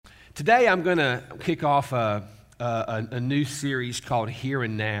Today I'm going to kick off a new series called Here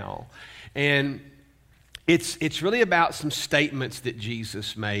and Now. And it's really about some statements that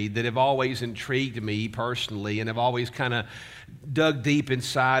Jesus made that have always intrigued me personally and have always kind of dug deep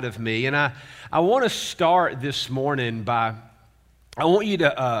inside of me. And I want to start this morning by, I want you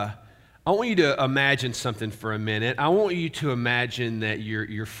to imagine something for a minute. I want you to imagine that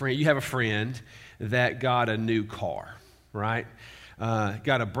your friend, you have a friend that got a new car, right?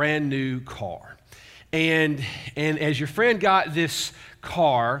 Got a brand new car. And as your friend got this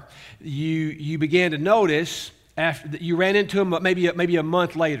car, you began to notice after that you ran into him maybe a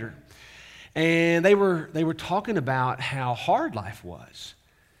month later. And they were talking about how hard life was.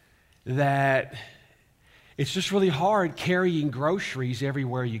 That it's just really hard carrying groceries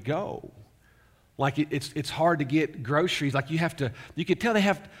everywhere you go. Like it's hard to get groceries. Like you could tell they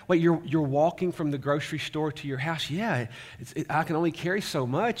have, wait, you're walking from the grocery store to your house. Yeah, I can only carry so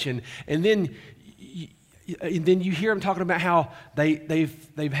much. And then you hear them talking about how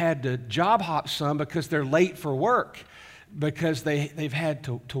they've had to job hop some because they're late for work because they've had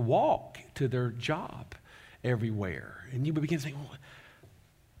to walk to their job everywhere. And you begin to think, well,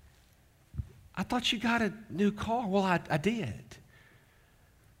 I thought you got a new car. Well, I did.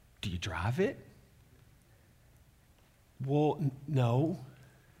 Do you drive it? Well, no.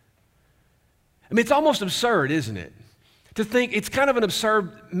 I mean, it's almost absurd, isn't it? To think, it's kind of an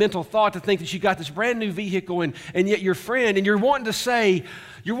absurd mental thought to think that you got this brand new vehicle and yet your friend, and you're wanting to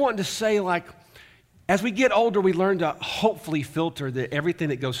say like, as we get older, we learn to hopefully filter that everything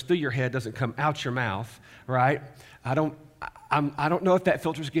that goes through your head doesn't come out your mouth, right? I don't know if that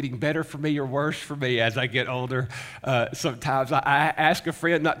filter is getting better for me or worse for me as I get older. Sometimes I asked a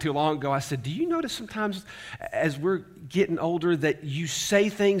friend not too long ago, I said, do you notice sometimes as we're getting older that you say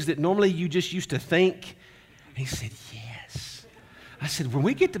things that normally you just used to think? And he said, yes. I said, when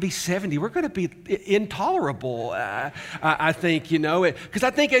we get to be 70, we're going to be intolerable, I think, because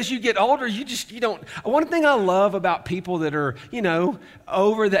I think as you get older, you don't. One thing I love about people that are,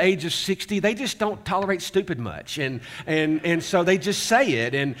 over the age of 60, they just don't tolerate stupid much. And so they just say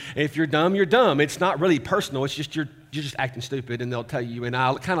it. And if you're dumb, you're dumb. It's not really personal. It's just you're just acting stupid, and they'll tell you. And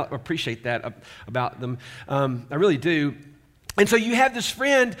I kind of appreciate that about them. I really do. And so you have this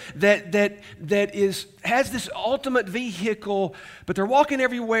friend that has this ultimate vehicle, but they're walking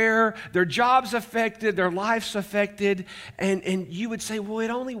everywhere, their job's affected, their life's affected, and you would say, well,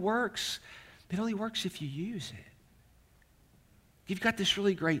 it only works if you use it. You've got this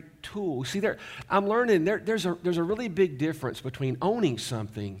really great tool. See, I'm learning there's a really big difference between owning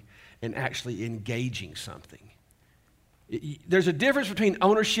something and actually engaging something. There's a difference between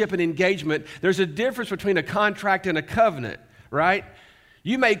ownership and engagement. There's a difference between a contract and a covenant. Right?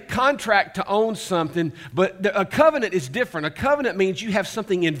 You may contract to own something, but a covenant is different. A covenant means you have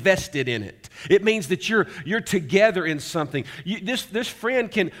something invested in it. It means that you're together in something. This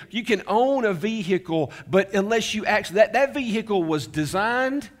friend you can own a vehicle, but unless you actually, that vehicle was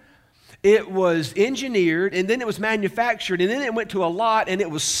designed, it was engineered, and then it was manufactured, and then it went to a lot, and it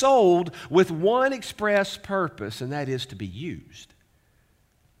was sold with one express purpose, and that is to be used.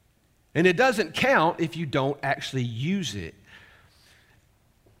 And it doesn't count if you don't actually use it.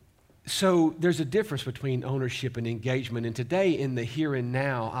 So there's a difference between ownership and engagement. And today in the here and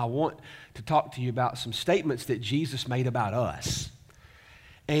now, I want to talk to you about some statements that Jesus made about us.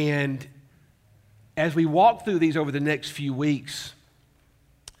 And as we walk through these over the next few weeks,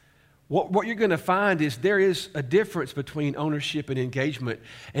 what you're going to find is there is a difference between ownership and engagement.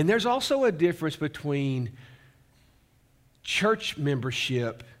 And there's also a difference between church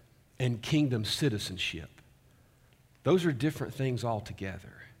membership and kingdom citizenship. Those are different things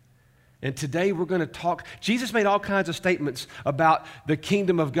altogether. And today we're going to talk, Jesus made all kinds of statements about the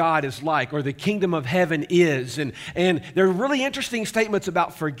kingdom of God is like, or the kingdom of heaven is. And there are really interesting statements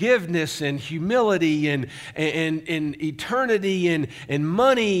about forgiveness and humility and eternity and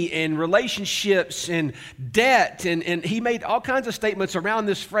money and relationships and debt. And he made all kinds of statements around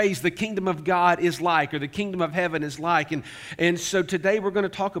this phrase, the kingdom of God is like, or the kingdom of heaven is like. And so today we're going to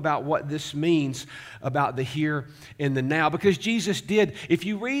talk about what this means about the here and the now. Because Jesus did, if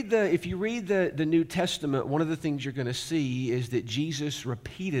you read the New Testament, one of the things you're going to see is that Jesus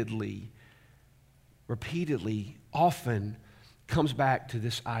repeatedly, often comes back to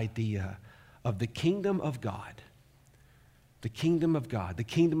this idea of the kingdom of God. The kingdom of God, the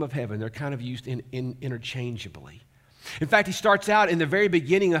kingdom of heaven. They're kind of used interchangeably. In fact, he starts out in the very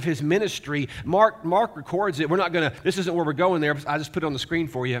beginning of his ministry. Mark records it. This isn't where we're going there. I just put it on the screen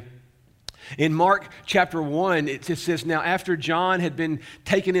for you. In Mark chapter 1, it says, now after John had been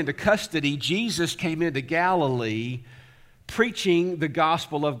taken into custody, Jesus came into Galilee preaching the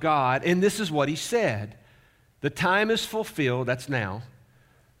gospel of God, and this is what he said. The time is fulfilled, that's now,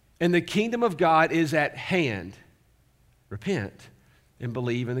 and the kingdom of God is at hand. Repent and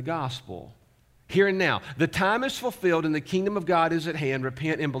believe in the gospel. Here and now. The time is fulfilled and the kingdom of God is at hand.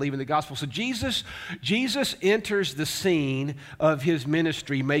 Repent and believe in the gospel. So Jesus enters the scene of his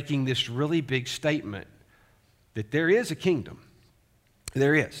ministry making this really big statement that there is a kingdom.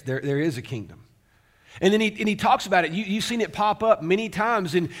 There is a kingdom. And then he talks about it. You've seen it pop up many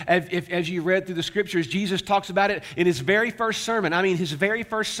times. And as you read through the scriptures, Jesus talks about it in his very first sermon. His very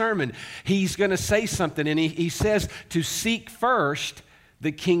first sermon, he's going to say something. And he says to seek first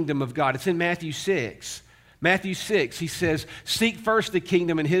the kingdom of God. It's in Matthew 6. Matthew 6, he says, seek first the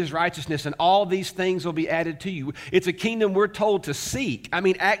kingdom and his righteousness, and all these things will be added to you. It's a kingdom we're told to seek.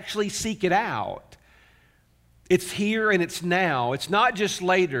 Actually seek it out. It's here and it's now. It's not just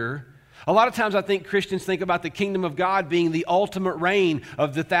later. A lot of times I think Christians think about the kingdom of God being the ultimate reign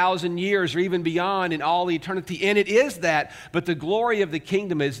of the 1,000 years or even beyond in all eternity. And it is that, but the glory of the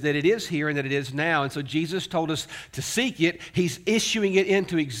kingdom is that it is here and that it is now. And so Jesus told us to seek it. He's issuing it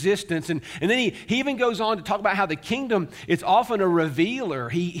into existence. And then he even goes on to talk about how the kingdom is often a revealer.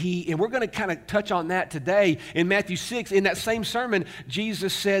 And we're going to kind of touch on that today. In Matthew 6, in that same sermon,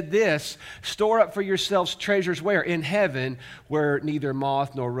 Jesus said this, store up for yourselves treasures where? In heaven, where neither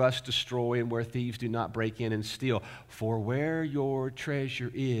moth nor rust destroys, and where thieves do not break in and steal. For where your treasure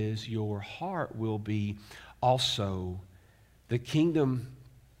is, your heart will be also. The kingdom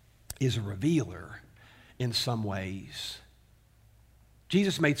is a revealer in some ways.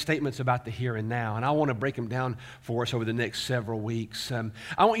 Jesus made statements about the here and now, and I want to break them down for us over the next several weeks.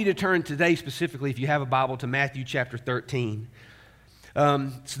 I want you to turn today specifically, if you have a Bible, to Matthew chapter 13.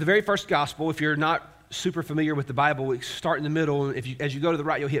 It's the very first gospel. If you're not super familiar with the Bible, we start in the middle. As you go to the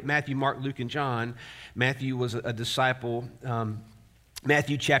right, you'll hit Matthew, Mark, Luke, and John. Matthew was a disciple.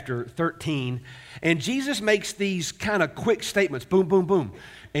 Matthew chapter 13. And Jesus makes these kind of quick statements, boom, boom, boom.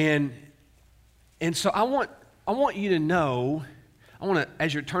 And so I want you to know,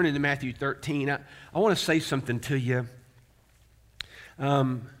 as you're turning to Matthew 13, I want to say something to you.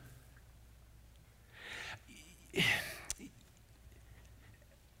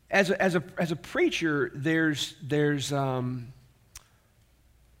 As a preacher, there's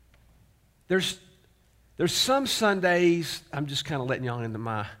some Sundays, I'm just kind of letting y'all into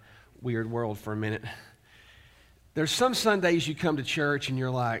my weird world for a minute. There's some Sundays you come to church and you're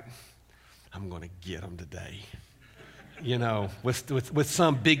like, I'm going to get them today. With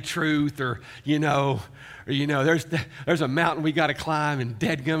some big truth or there's a mountain we got to climb and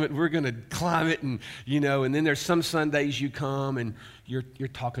dadgummit, we're going to climb it and then there's some Sundays you come and you're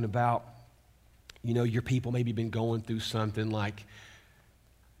talking about, your people maybe been going through something like,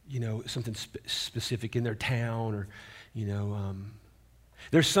 something specific in their town or,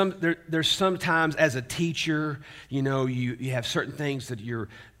 there's sometimes as a teacher, you have certain things that you're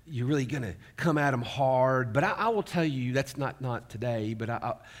really going to come at them hard. But I will tell you, that's not today, but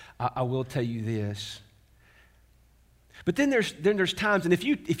I will tell you this. But then there's times, and if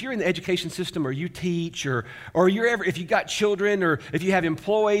you're in the education system or you teach or if you got children or if you have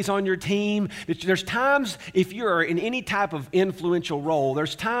employees on your team, there's times if you're in any type of influential role,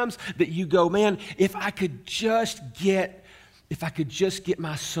 there's times that you go, man, if I could just get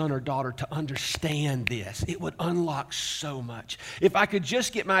my son or daughter to understand this, it would unlock so much. If I could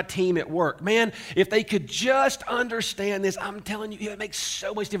just get my team at work, man, if they could just understand this, I'm telling you, it makes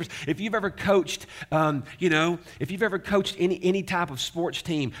so much difference. If you've ever coached, if you've ever coached any type of sports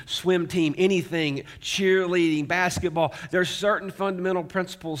team, swim team, anything, cheerleading, basketball, there's certain fundamental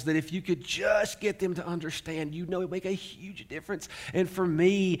principles that if you could just get them to understand, it would make a huge difference. And for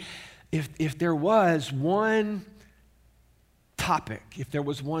me, if there was one topic, if there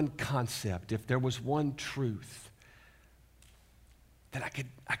was one concept, if there was one truth that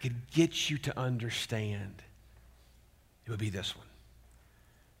I could get you to understand, it would be this one.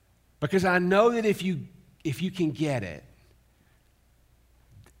 Because I know that if you can get it,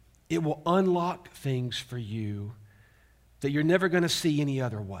 it will unlock things for you that you're never going to see any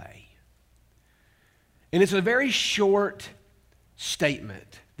other way. And it's a very short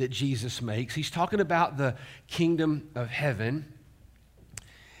statement that Jesus makes. He's talking about the kingdom of heaven.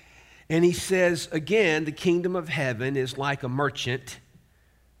 And he says, again, the kingdom of heaven is like a merchant,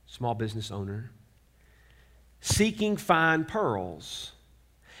 small business owner, seeking fine pearls.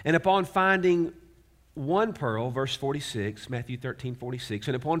 And upon finding one pearl, verse 46, Matthew 13:46,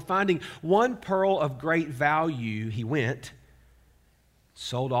 and upon finding one pearl of great value, he went,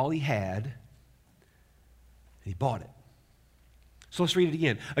 sold all he had, and he bought it. So let's read it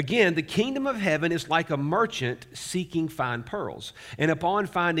again. Again, the kingdom of heaven is like a merchant seeking fine pearls. And upon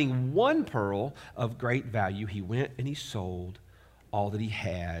finding one pearl of great value, he went and he sold all that he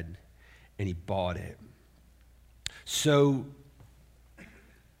had and he bought it. So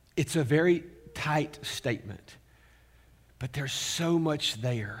it's a very tight statement, but there's so much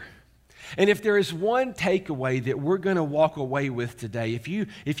there. And if there is one takeaway that we're going to walk away with today, if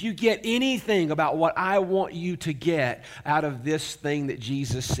you get anything about what I want you to get out of this thing that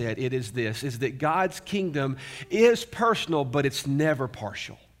Jesus said, it is this, is that God's kingdom is personal, but it's never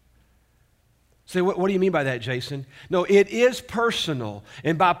partial. So what do you mean by that, Jason? No, it is personal.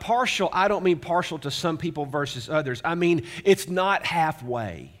 And by partial, I don't mean partial to some people versus others. I mean, it's not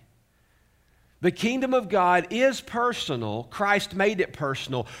halfway. The kingdom of God is personal. Christ made it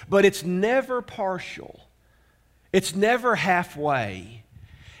personal, but it's never partial. It's never halfway.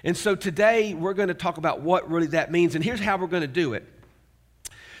 And so today we're going to talk about what really that means, and here's how we're going to do it.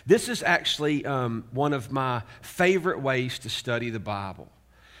 This is actually one of my favorite ways to study the Bible.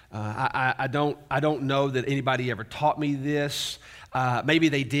 I don't know that anybody ever taught me this. Maybe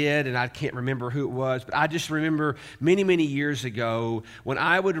they did, and I can't remember who it was, but I just remember many, many years ago when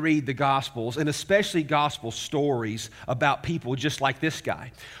I would read the Gospels, and especially Gospel stories about people just like this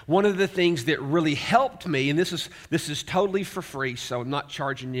guy. One of the things that really helped me, and this is totally for free, so I'm not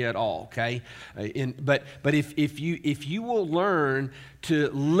charging you at all, okay? But if you will learn to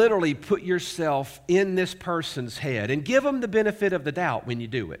literally put yourself in this person's head and give them the benefit of the doubt when you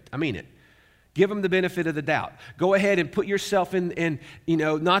do it. I mean it. Give them the benefit of the doubt. Go ahead and put yourself in you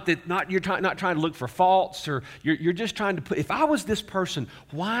know, not trying to look for faults, or you're just trying to put, if I was this person,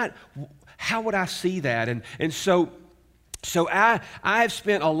 how would I see that? And so I have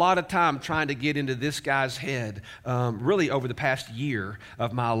spent a lot of time trying to get into this guy's head, really over the past year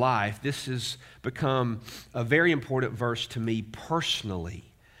of my life. This has become a very important verse to me personally.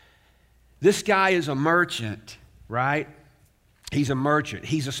 This guy is a merchant, right? He's a merchant.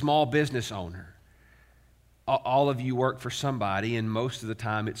 He's a small business owner. All of you work for somebody, and most of the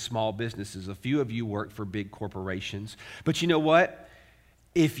time it's small businesses. A few of you work for big corporations. But you know what?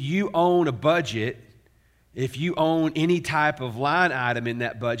 If you own a budget, if you own any type of line item in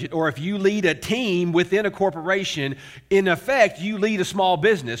that budget, or if you lead a team within a corporation, in effect, you lead a small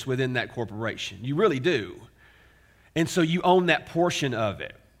business within that corporation. You really do. And so you own that portion of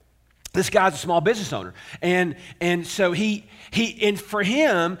it. This guy's a small business owner, and so for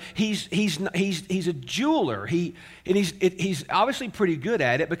him he's a jeweler. He's obviously pretty good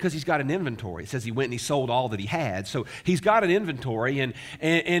at it because he's got an inventory. It says he went and he sold all that he had, so he's got an inventory, and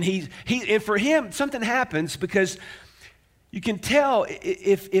for him something happens because you can tell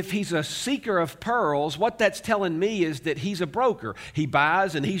if he's a seeker of pearls, what that's telling me is that he's a broker. He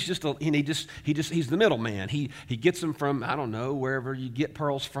buys, and he's the middleman. He gets them from, I don't know, wherever you get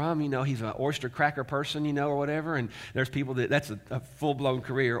pearls from. You know, he's an oyster cracker person, you know, or whatever. And there's people that's a full-blown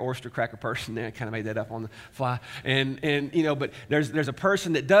career, oyster cracker person. There, I kind of made that up on the fly. And you know, but there's a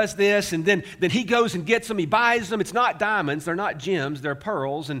person that does this, and then he goes and gets them. He buys them. It's not diamonds. They're not gems. They're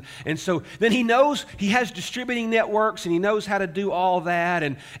pearls. And so then he knows he has distributing networks, and he knows how to do all that,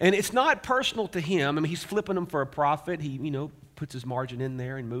 and it's not personal to him. I mean, he's flipping them for a profit. He, you know, puts his margin in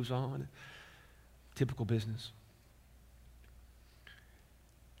there and moves on. Typical business.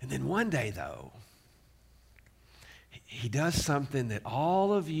 And then one day, though, he does something that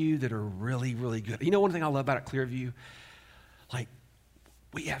all of you that are really, really good. You know, one thing I love about Clearview, like,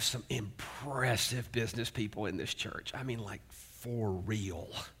 we have some impressive business people in this church. I mean, like, for real.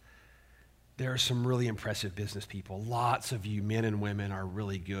 There are some really impressive business people. Lots of you, men and women, are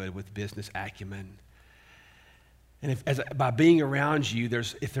really good with business acumen. And by being around you,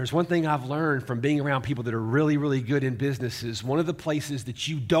 if there's one thing I've learned from being around people that are really, really good in businesses, one of the places that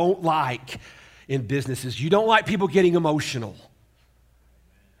you don't like in businesses, you don't like people getting emotional.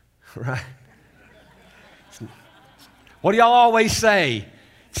 Right? What do y'all always say?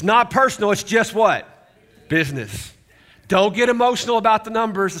 It's not personal, it's just what? Business. Don't get emotional about the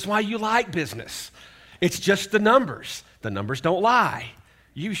numbers. That's why you like business. It's just the numbers. The numbers don't lie,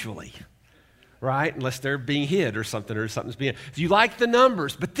 usually, right? Unless they're being hid or something's being. You like the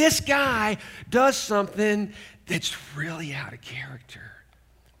numbers, but this guy does something that's really out of character.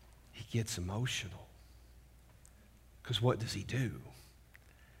 He gets emotional. Because what does he do?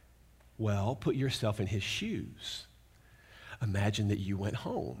 Well, put yourself in his shoes. Imagine that you went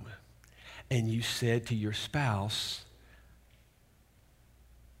home and you said to your spouse,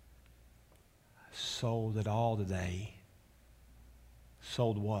 sold it all today.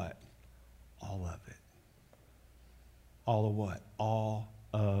 Sold what? All of it. All of what? All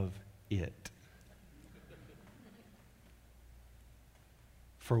of it.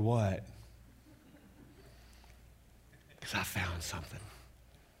 For what? Because I found something.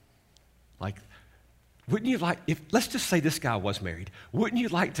 Like, wouldn't you like, let's just say this guy was married. Wouldn't you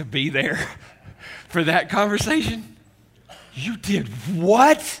like to be there for that conversation? You did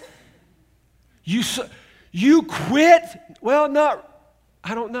what? You quit? Well,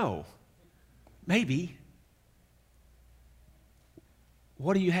 I don't know. Maybe.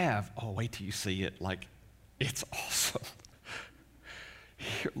 What do you have? Oh, wait till you see it. Like, it's awesome.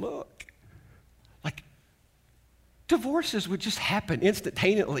 Here, look. Like, divorces would just happen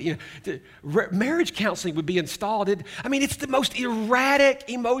instantaneously. You know, marriage counseling would be installed. It's the most erratic,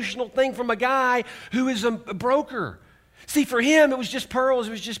 emotional thing from a guy who is a broker. See, for him, it was just pearls.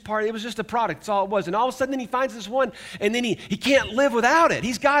 It was just a product. That's all it was. And all of a sudden, then he finds this one, and then he can't live without it.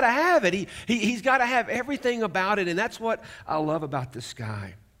 He's got to have it. He's got to have everything about it, and that's what I love about this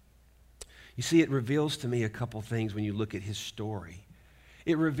guy. You see, it reveals to me a couple things when you look at his story.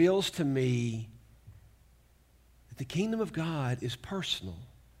 It reveals to me that the kingdom of God is personal,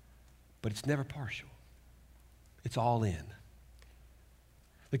 but it's never partial. It's all in.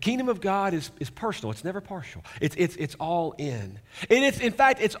 The kingdom of God is personal. It's never partial. It's all in. And in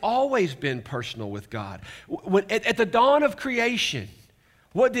fact, it's always been personal with God. At the dawn of creation,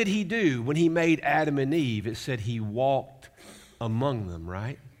 what did he do when he made Adam and Eve? It said he walked among them,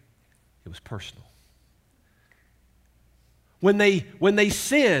 right? It was personal. When they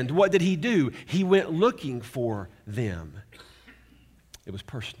sinned, what did he do? He went looking for them. It was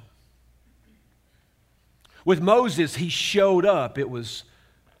personal. With Moses, he showed up.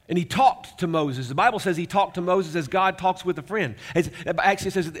 And he talked to Moses. The Bible says he talked to Moses as God talks with a friend. Actually,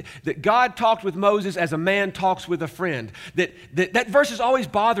 it says that God talked with Moses as a man talks with a friend. That verse has always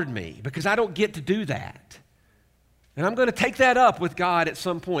bothered me because I don't get to do that. And I'm going to take that up with God at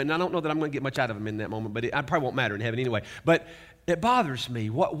some point. And I don't know that I'm going to get much out of him in that moment, but it probably won't matter in heaven anyway. But it bothers me.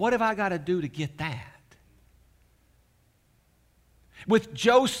 What have I got to do to get that? With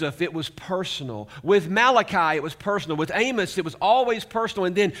Joseph, it was personal. With Malachi, it was personal. With Amos, it was always personal.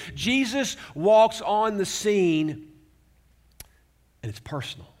 And then Jesus walks on the scene, and it's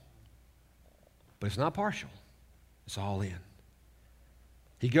personal. But it's not partial. It's all in.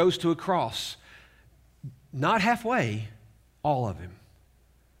 He goes to a cross, not halfway, all of him.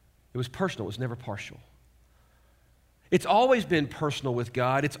 It was personal. It was never partial. It's always been personal with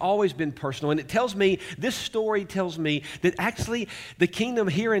God. It's always been personal. And this story tells me that actually the kingdom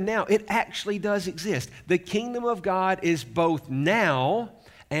here and now, it actually does exist. The kingdom of God is both now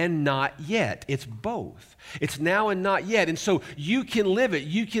and not yet. It's both. It's now and not yet. And so you can live it.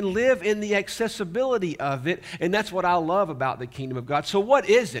 You can live in the accessibility of it. And that's what I love about the kingdom of God. So what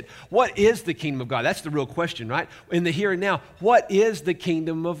is it? What is the kingdom of God? That's the real question, right? In the here and now, what is the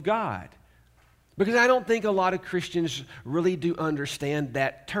kingdom of God? Because I don't think a lot of Christians really do understand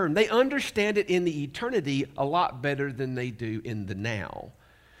that term. They understand it in the eternity a lot better than they do in the now.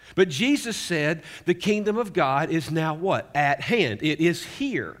 But Jesus said the kingdom of God is now what? At hand. It is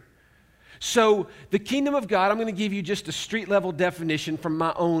here. So the kingdom of God, I'm going to give you just a street level definition from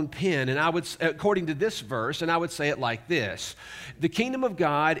my own pen, and according to this verse, and I would say it like this. The kingdom of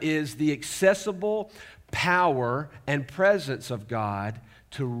God is the accessible power and presence of God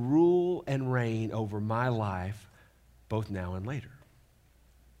to rule and reign over my life, both now and later.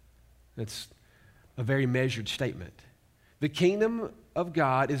 That's a very measured statement. The kingdom of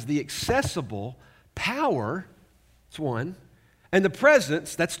God is the accessible power, that's one, and the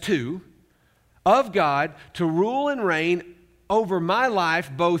presence, that's two, of God to rule and reign over my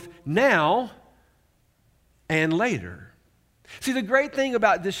life, both now and later. See, the great thing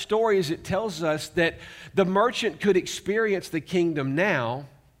about this story is it tells us that the merchant could experience the kingdom now.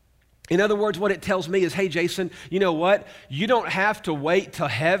 In other words, what it tells me is, hey, Jason, you know what? You don't have to wait till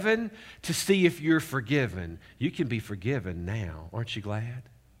heaven to see if you're forgiven. You can be forgiven now. Aren't you glad?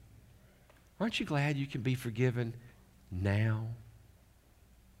 Aren't you glad you can be forgiven now?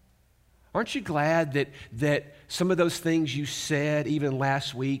 Aren't you glad that some of those things you said even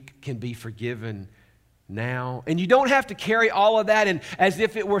last week can be forgiven now? And you don't have to carry all of that and as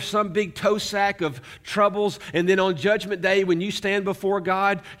if it were some big toe sack of troubles, and then on Judgment Day when you stand before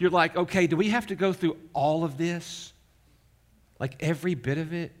God, you're like, okay, do we have to go through all of this? Like every bit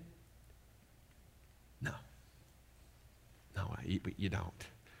of it? No, you don't.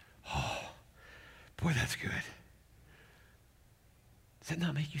 Oh, boy, that's good. Does that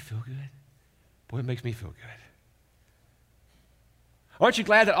not make you feel good? Boy, it makes me feel good. Aren't you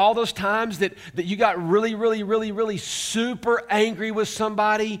glad that all those times that you got really, really, really, really super angry with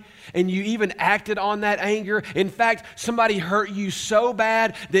somebody and you even acted on that anger? In fact, somebody hurt you so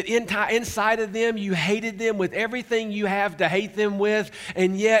bad that inside of them you hated them with everything you have to hate them with,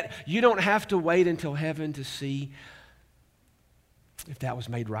 and yet you don't have to wait until heaven to see if that was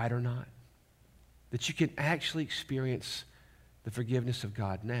made right or not. That you can actually experience the forgiveness of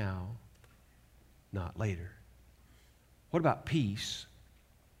God now, not later. What about peace?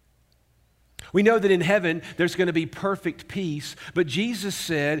 We know that in heaven there's going to be perfect peace, but Jesus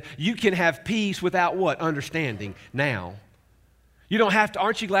said you can have peace without what? Understanding now. You don't have to,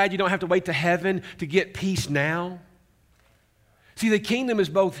 aren't you glad you don't have to wait to heaven to get peace now? See, the kingdom is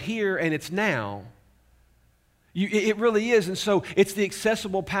both here and it's now. It really is, and so it's the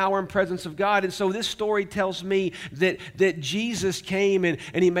accessible power and presence of God. And so this story tells me that Jesus came and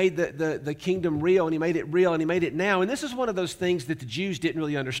he made the kingdom real, and he made it real, and he made it now. And this is one of those things that the Jews didn't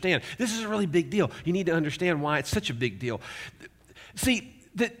really understand. This is a really big deal. You need to understand why it's such a big deal. See,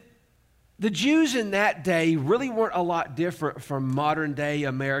 the Jews in that day really weren't a lot different from modern-day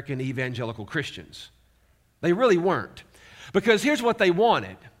American evangelical Christians. They really weren't. Because here's what they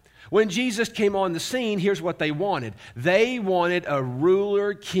wanted. When Jesus came on the scene, here's what they wanted. They wanted a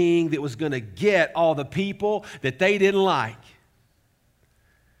ruler king that was going to get all the people that they didn't like.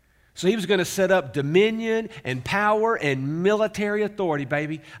 So he was going to set up dominion and power and military authority,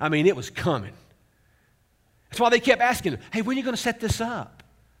 baby. I mean, it was coming. That's why they kept asking him, hey, when are you going to set this up?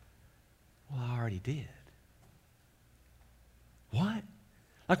 Well, I already did. What?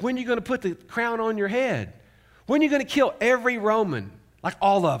 Like, when are you going to put the crown on your head? When are you going to kill every Roman? Like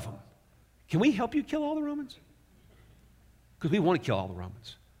all of them. Can we help you kill all the Romans? Because we want to kill all the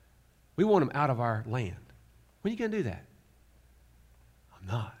Romans. We want them out of our land. When are you going to do that? I'm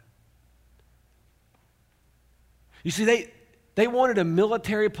not. You see, they wanted a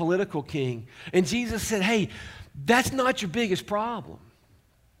military political king. And Jesus said, hey, that's not your biggest problem.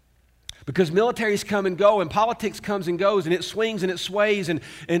 Because militaries come and go, and politics comes and goes, and it swings and it sways, and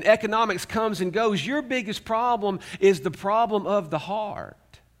economics comes and goes. Your biggest problem is the problem of the heart.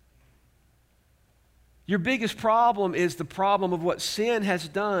 Your biggest problem is the problem of what sin has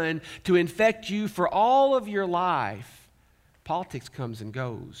done to infect you for all of your life. Politics comes and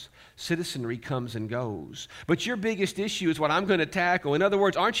goes. Citizenry comes and goes. But your biggest issue is what I'm going to tackle. In other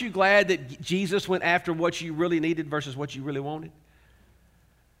words, aren't you glad that Jesus went after what you really needed versus what you really wanted?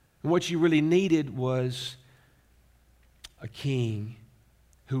 And what you really needed was a king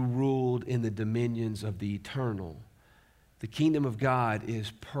who ruled in the dominions of the eternal. The kingdom of God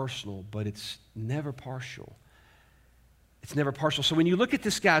is personal, but it's never partial. It's never partial. So when you look at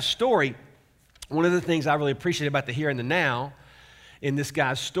this guy's story, one of the things I really appreciate about the here and the now in this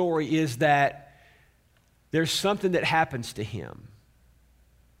guy's story is that there's something that happens to him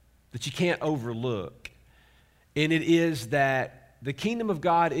that you can't overlook. And it is that the kingdom of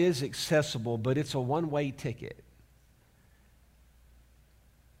God is accessible, but it's a one-way ticket.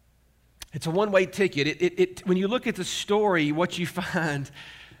 It's a one-way ticket. When you look at the story, what you find,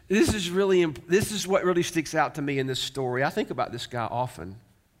 this is what really sticks out to me in this story. I think about this guy often.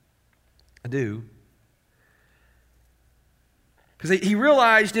 I do. Because he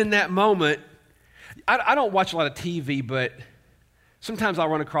realized in that moment, I don't watch a lot of TV, but sometimes I'll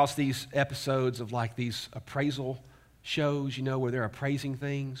run across these episodes of like these appraisal shows, you know, where they're appraising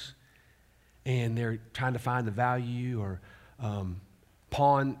things and they're trying to find the value, or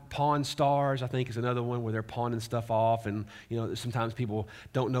Pawn Stars, I think, is another one where they're pawning stuff off, and you know, sometimes people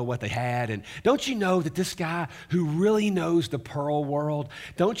don't know what they had. And don't you know that this guy who really knows the pearl world,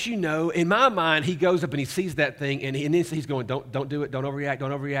 don't you know, in my mind, he goes up and he sees that thing, and he's going, don't do it, don't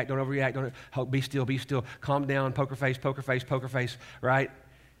overreact, be still, calm down, poker face, right?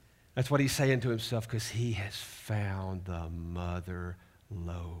 That's what he's saying to himself, because he has found the mother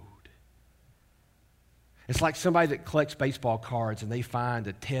lode. It's like somebody that collects baseball cards and they find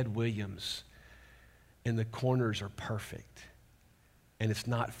a Ted Williams and the corners are perfect and it's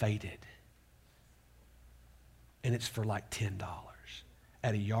not faded. And it's for like $10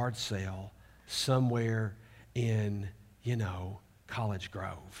 at a yard sale somewhere in, College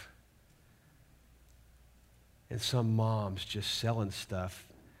Grove. And some mom's just selling stuff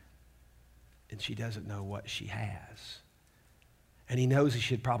and she doesn't know what she has. And he knows he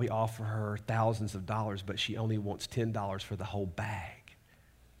should probably offer her thousands of dollars, but she only wants $10 for the whole bag.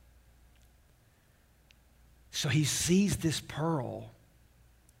 So he sees this pearl,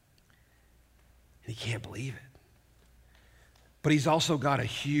 and he can't believe it. But he's also got a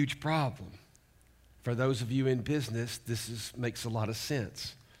huge problem. For those of you in business, this makes a lot of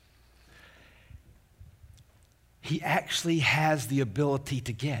sense. he actually has the ability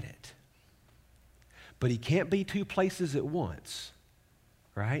to get it. But he can't be two places at once,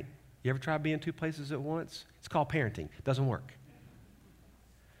 right? You ever try being two places at once? It's called parenting. It doesn't work.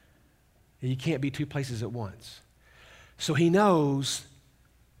 You can't be two places at once. So he knows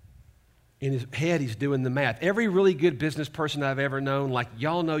in his head he's doing the math. Every really good business person I've ever known, like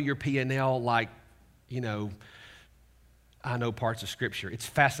y'all know your P&L like, you know, I know parts of Scripture. It's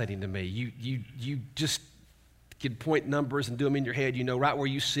fascinating to me. You just can point numbers and do them in your head. You know right where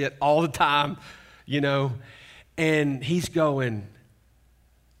you sit all the time, you know. And he's going,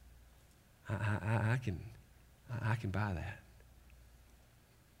 I can buy that.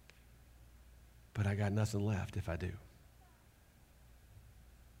 But I got nothing left if I do.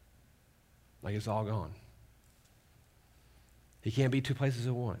 Like it's all gone. He can't be two places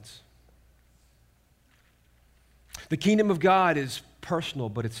at once. The kingdom of God is personal,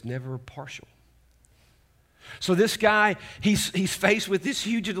 but it's never partial. So this guy, he's faced with this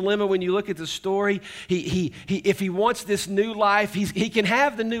huge dilemma when you look at the story. If he wants this new life, he can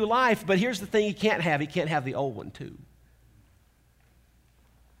have the new life, but here's the thing he can't have. He can't have the old one too.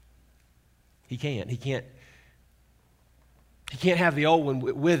 He can't have the old one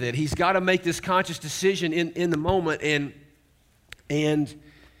with it. He's got to make this conscious decision in the moment, and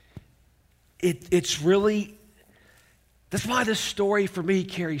it's really, that's why this story for me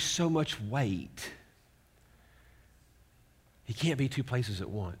carries so much weight. He can't be two places at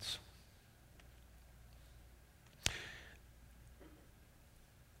once.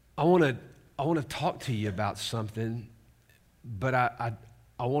 I want to talk to you about something, but I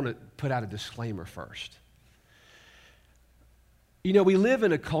want to put out a disclaimer first. You know, we live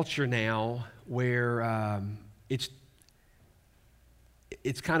in a culture now where it's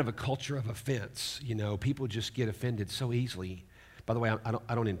kind of a culture of offense. You know, people just get offended so easily. By the way,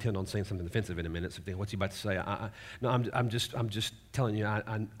 I don't intend on saying something offensive in a minute. So what's he about to say? No, I'm just telling you.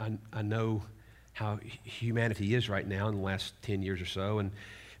 I know how humanity is right now in the last 10 years or so, and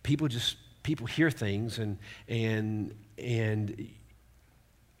people hear things and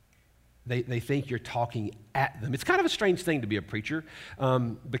they think you're talking at them. It's kind of a strange thing to be a preacher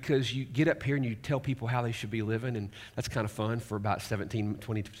because you get up here and you tell people how they should be living, and that's kind of fun for about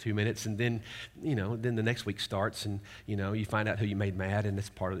 22 minutes, and then, you know, then the next week starts, and, you know, you find out who you made mad, and it's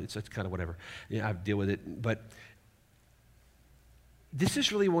part of it. So it's kind of whatever. You know, I deal with it. But this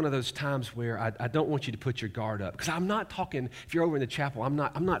is really one of those times where I don't want you to put your guard up, because I'm not talking. If you're over in the chapel, I'm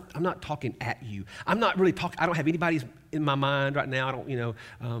not talking at you. I'm not really talking. I don't have anybody in my mind right now. I don't, you know,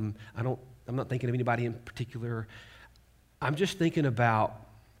 I'm not thinking of anybody in particular. I'm just thinking about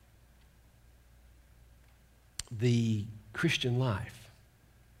the Christian life.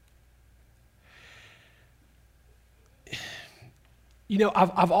 You know,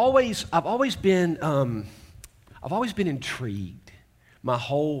 I've always been intrigued. My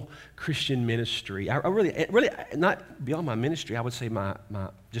whole Christian ministry, I really not beyond my ministry. I would say my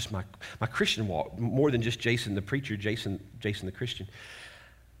Christian walk, more than just Jason the preacher, Jason the Christian.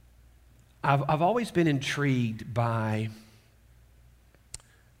 I've always been intrigued by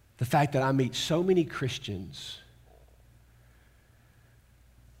the fact that I meet so many Christians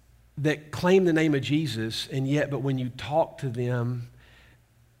that claim the name of Jesus, and yet, but when you talk to them,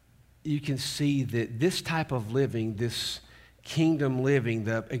 you can see that this type of living, this kingdom living,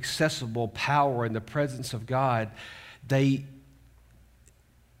 the accessible power and the presence of God, they're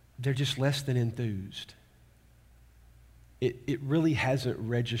just less than enthused. It really hasn't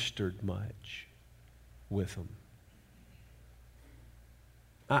registered much with them.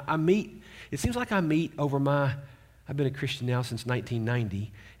 It seems like I meet over I've been a Christian now since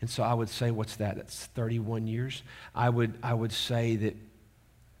 1990, and so I would say, what's that? That's 31 years. I would say that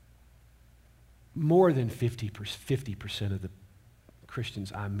more than 50% of the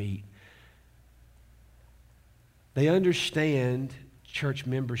Christians I meet, they understand church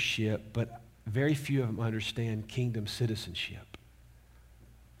membership, but very few of them understand kingdom citizenship.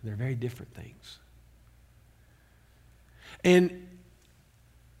 They're very different things. And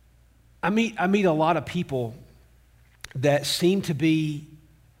I meet a lot of people that seem to be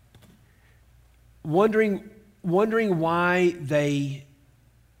wondering why they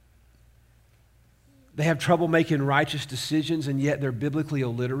have trouble making righteous decisions, and yet they're biblically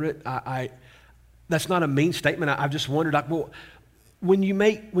illiterate. That's not a mean statement. I've just wondered, well, when you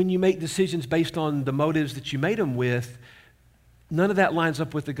make decisions based on the motives that you made them with, none of that lines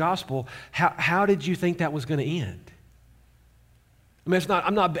up with the gospel. How did you think that was going to end? I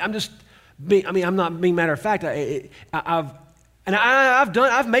mean, I'm not being matter of fact. I've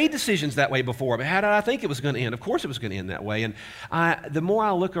made decisions that way before. But how did I think it was going to end? Of course, it was going to end that way. And the more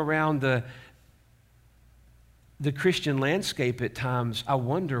I look around the the Christian landscape at times, I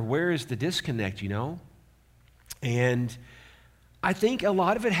wonder, where is the disconnect, And I think a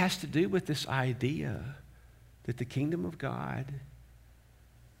lot of it has to do with this idea that the kingdom of God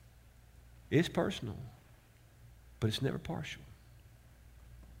is personal, but it's never partial.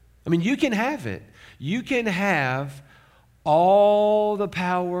 I mean, you can have it. You can have all the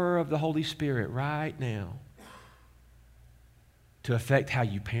power of the Holy Spirit right now to affect how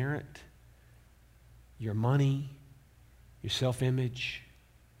you parent, your money, your self-image,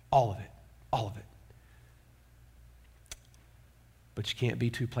 all of it, all of it. But you can't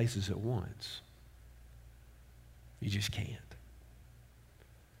be two places at once. You just can't.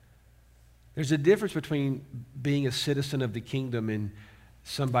 There's a difference between being a citizen of the kingdom and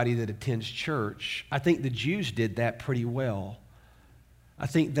somebody that attends church. I think the Jews did that pretty well. I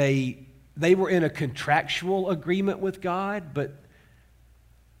think they were in a contractual agreement with God, but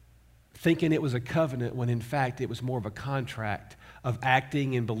thinking it was a covenant when in fact it was more of a contract of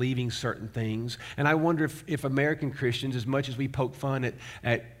acting and believing certain things. And I wonder if American Christians, as much as we poke fun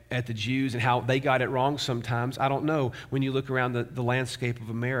at the Jews and how they got it wrong sometimes, I don't know. When you look around the landscape of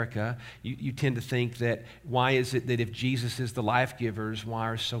America, you tend to think that why is it that if Jesus is the life giver, why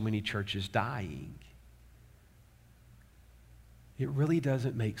are so many churches dying? It really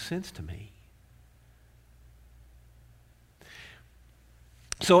doesn't make sense to me.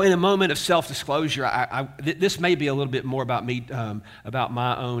 So in a moment of self-disclosure, this may be a little bit more about me, about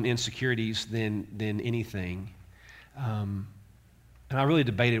my own insecurities than anything. And I really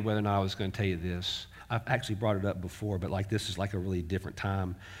debated whether or not I was going to tell you this. I've actually brought it up before, but this is like a really different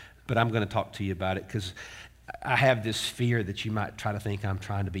time. But I'm going to talk to you about it because I have this fear that you might try to think I'm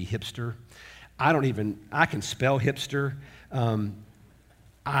trying to be hipster. I can spell hipster.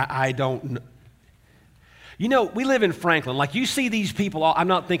 I don't. We live in Franklin. You see these people, I'm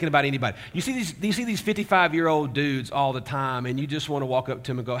not thinking about anybody. You see these 55-year-old dudes all the time, and you just want to walk up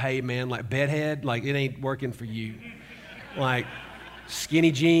to them and go, hey, man, bedhead, it ain't working for you.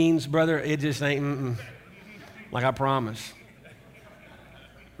 Skinny jeans, brother, it just ain't, I promise.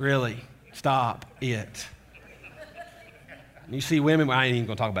 Really, stop it. You see women, I ain't even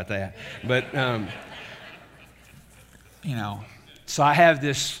going to talk about that. But, so I have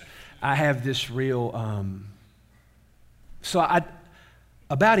this real,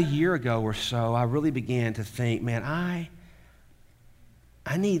 about a year ago or so, I really began to think, man, I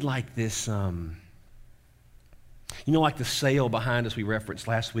need this, like the sail behind us we referenced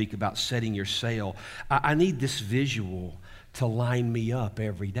last week about setting your sail. I need this visual to line me up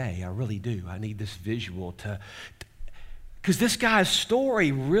every day. I really do. I need this visual because this guy's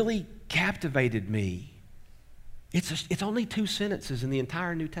story really captivated me. It's only 2 sentences in the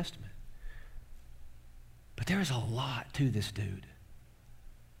entire New Testament. But there is a lot to this dude.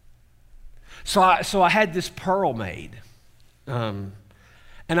 So I had this pearl made. And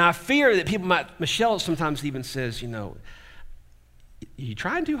I fear that Michelle sometimes even says, you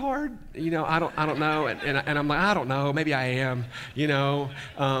trying too hard? I don't know. And I'm like, I don't know. Maybe I am,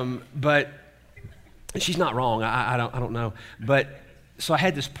 but she's not wrong. I don't know. But so I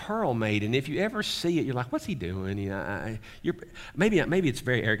had this pearl made, and if you ever see it, you're like, what's he doing? Maybe it's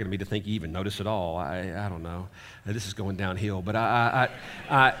very arrogant of me to think you even notice it all. I don't know. This is going downhill. But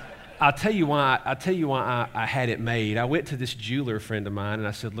I'll tell you why I had it made. I went to this jeweler friend of mine, and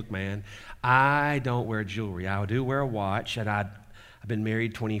I said, look, man, I don't wear jewelry. I do wear a watch, and I've been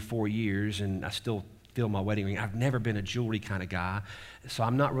married 24 years, and I still feel my wedding ring. I've never been a jewelry kind of guy, so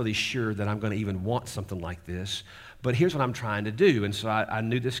I'm not really sure that I'm going to even want something like this. But here's what I'm trying to do. And so I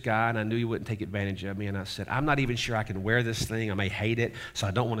knew this guy, and I knew he wouldn't take advantage of me. And I said, I'm not even sure I can wear this thing. I may hate it, so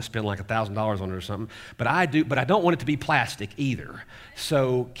I don't want to spend $1,000 on it or something. But I don't want it to be plastic either.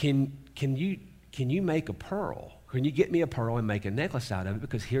 So can you make a pearl? Can you get me a pearl and make a necklace out of it?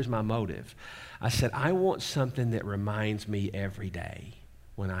 Because here's my motive. I said, I want something that reminds me every day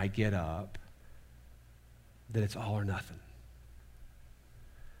when I get up that it's all or nothing.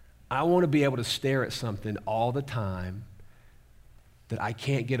 I want to be able to stare at something all the time that I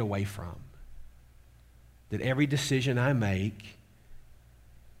can't get away from. That every decision I make,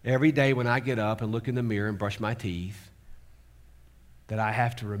 every day when I get up and look in the mirror and brush my teeth, that I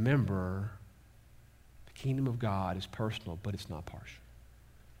have to remember the kingdom of God is personal, but it's not partial.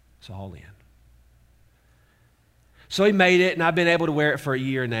 It's all in. So he made it, and I've been able to wear it for a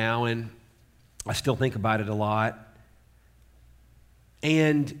year now, and I still think about it a lot.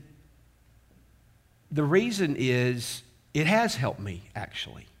 And the reason is it has helped me,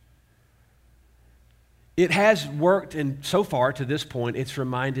 actually. It has worked, and so far to this point, it's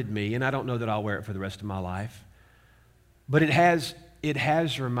reminded me, and I don't know that I'll wear it for the rest of my life, but it has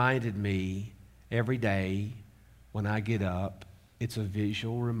reminded me every day when I get up, it's a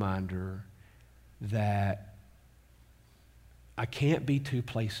visual reminder that I can't be two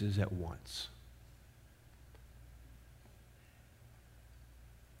places at once.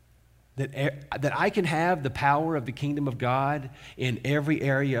 That I can have the power of the kingdom of God in every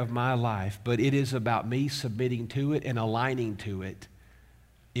area of my life, but it is about me submitting to it and aligning to it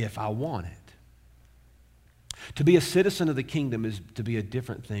if I want it. To be a citizen of the kingdom is to be a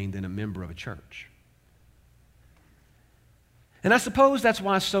different thing than a member of a church. And I suppose that's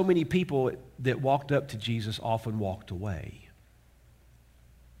why so many people that walked up to Jesus often walked away.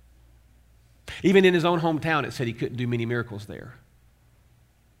 Even in his own hometown, it said he couldn't do many miracles there.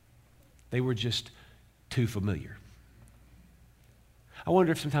 They were just too familiar. I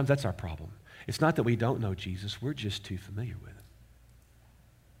wonder if sometimes that's our problem. It's not that we don't know Jesus, we're just too familiar with him.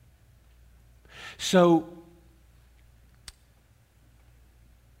 So,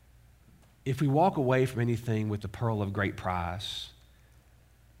 if we walk away from anything with the pearl of great price,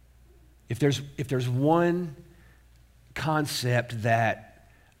 if there's one concept that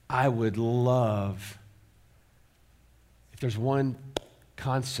I would love, if there's one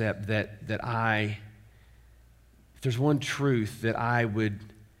concept if there's one truth that I would,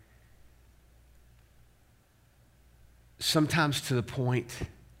 sometimes to the point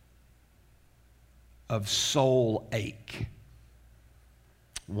of soul ache,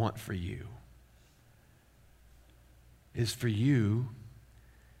 want for you, is for you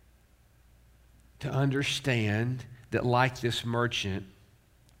to understand that, like this merchant,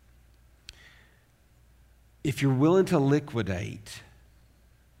 if you're willing to liquidate,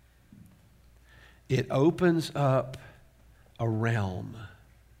 it opens up a realm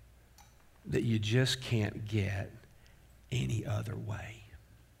that you just can't get any other way.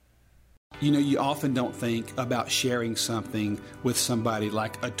 You know, you often don't think about sharing something with somebody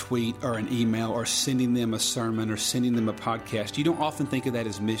like a tweet or an email or sending them a sermon or sending them a podcast. You don't often think of that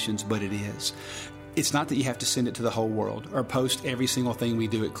as missions, but it is. It's not that you have to send it to the whole world or post every single thing we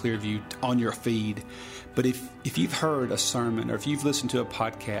do at Clearview on your feed. But if you've heard a sermon or if you've listened to a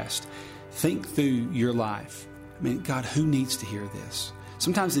podcast, think through your life. I mean, God, who needs to hear this?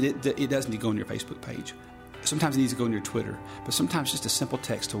 Sometimes it doesn't need to go on your Facebook page. Sometimes it needs to go on your Twitter. But sometimes just a simple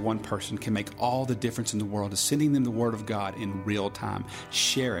text to one person can make all the difference in the world. Is sending them the Word of God in real time.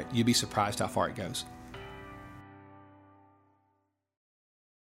 Share it. You'll be surprised how far it goes.